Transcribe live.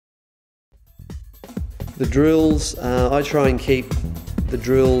The drills, I try and keep the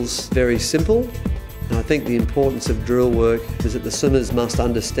drills very simple. And I think the importance of drill work is that the swimmers must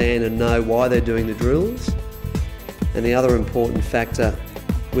understand and know why they're doing the drills. And the other important factor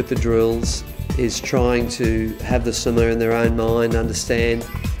with the drills is trying to have the swimmer in their own mind understand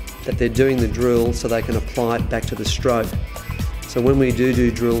that they're doing the drill so they can apply it back to the stroke. So when we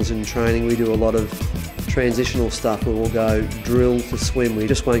do drills in training, we do a lot of transitional stuff where we'll go drill to swim. We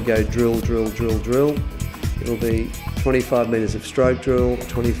just won't go drill, drill, drill, drill. It'll be 25 metres of stroke drill,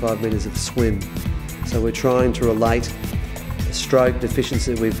 25 metres of swim. So we're trying to relate the stroke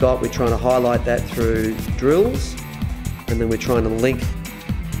deficiency we've got. We're trying to highlight that through drills, and then we're trying to link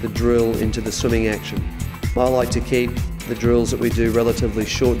the drill into the swimming action. I like to keep the drills that we do relatively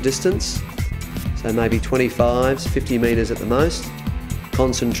short distance, so maybe 25s, 50 metres at the most.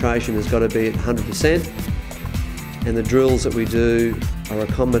 Concentration has got to be at 100%. And the drills that we do are a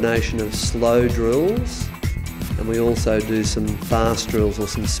combination of slow drills, and we also do some fast drills or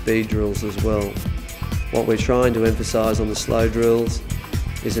some speed drills as well. What we're trying to emphasise on the slow drills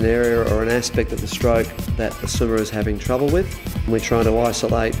is an area or an aspect of the stroke that the swimmer is having trouble with. And we're trying to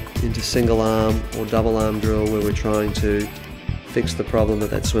isolate into single arm or double arm drill where we're trying to fix the problem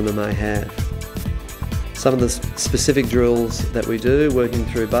that that swimmer may have. Some of the specific drills that we do, working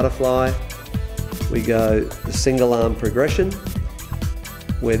through butterfly, we go the single arm progression,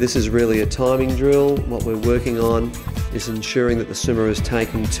 where this is really a timing drill. What we're working on is ensuring that the swimmer is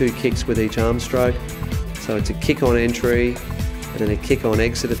taking 2 kicks with each arm stroke. So it's a kick on entry and then a kick on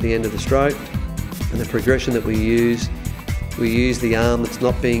exit at the end of the stroke. And the progression that we use the arm that's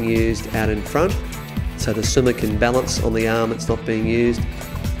not being used out in front, so the swimmer can balance on the arm that's not being used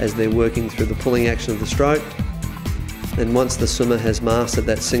as they're working through the pulling action of the stroke. Then once the swimmer has mastered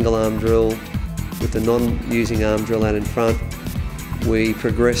that single arm drill with the non-using arm drill out in front, we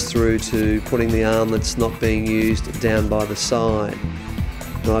progress through to putting the arm that's not being used down by the side.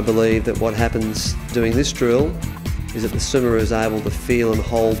 And I believe that what happens doing this drill is that the swimmer is able to feel and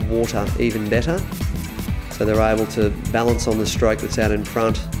hold water even better. So they're able to balance on the stroke that's out in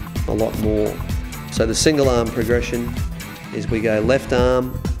front a lot more. So the single arm progression is we go left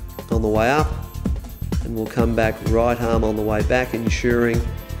arm on the way up, and we'll come back right arm on the way back, ensuring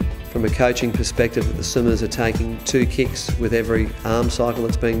from a coaching perspective that the swimmers are taking 2 kicks with every arm cycle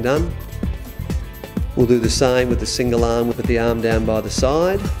that's being done. We'll do the same with the single arm with the arm down by the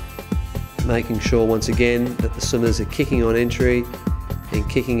side, making sure once again that the swimmers are kicking on entry and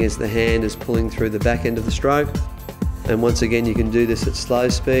kicking as the hand is pulling through the back end of the stroke. And once again, you can do this at slow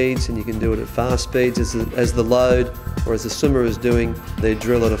speeds and you can do it at fast speeds. As the load, or as the swimmer is doing their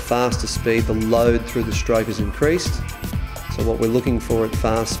drill at a faster speed, the load through the stroke is increased. So what we're looking for at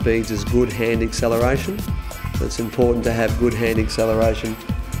fast speeds is good hand acceleration. So it's important to have good hand acceleration,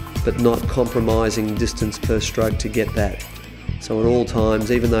 but not compromising distance per stroke to get that. So at all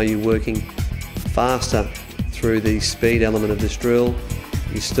times, even though you're working faster through the speed element of this drill,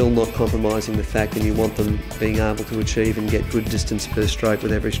 you're still not compromising the fact, and you want them being able to achieve and get good distance per stroke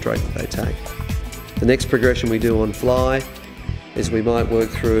with every stroke that they take. The next progression we do on fly is we might work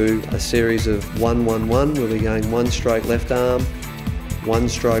through a series of 1-1-1, where we're going 1 stroke left arm, 1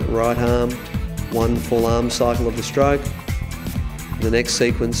 stroke right arm, 1 full arm cycle of the stroke. The next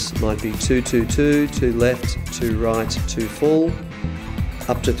sequence might be 2-2-2, 2 left, 2 right, 2 full,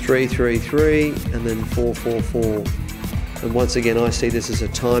 up to 3-3-3, and then 4-4-4. And once again, I see this as a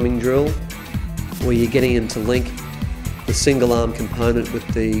timing drill where you're getting them to link the single arm component with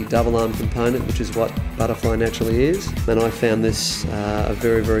the double arm component, which is what butterfly naturally is. And I found this a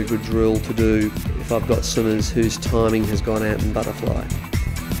very, very good drill to do if I've got swimmers whose timing has gone out in butterfly.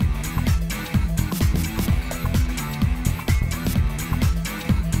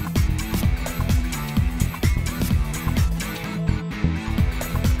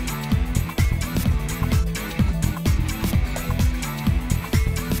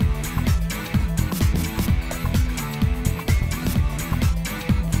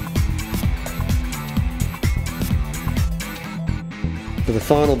 For the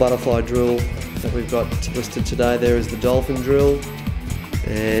final butterfly drill that we've got listed today, there is the dolphin drill.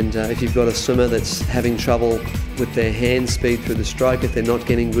 And if you've got a swimmer that's having trouble with their hand speed through the stroke, if they're not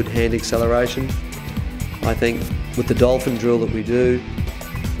getting good hand acceleration, I think with the dolphin drill that we do,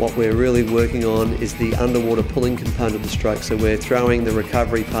 what we're really working on is the underwater pulling component of the stroke. So we're throwing the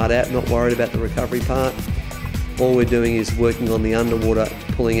recovery part out, not worried about the recovery part. All we're doing is working on the underwater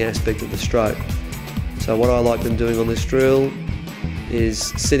pulling aspect of the stroke. So what I like them doing on this drill is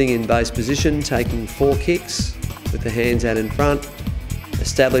sitting in base position, taking 4 kicks with the hands out in front,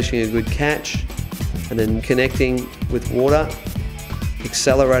 establishing a good catch, and then connecting with water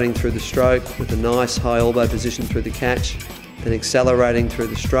accelerating through the stroke with a nice high elbow position through the catch, then accelerating through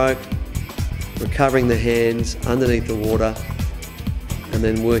the stroke, recovering the hands underneath the water, and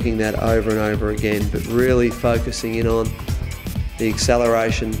then working that over and over again, but really focusing in on the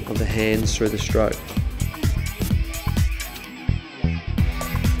acceleration of the hands through the stroke.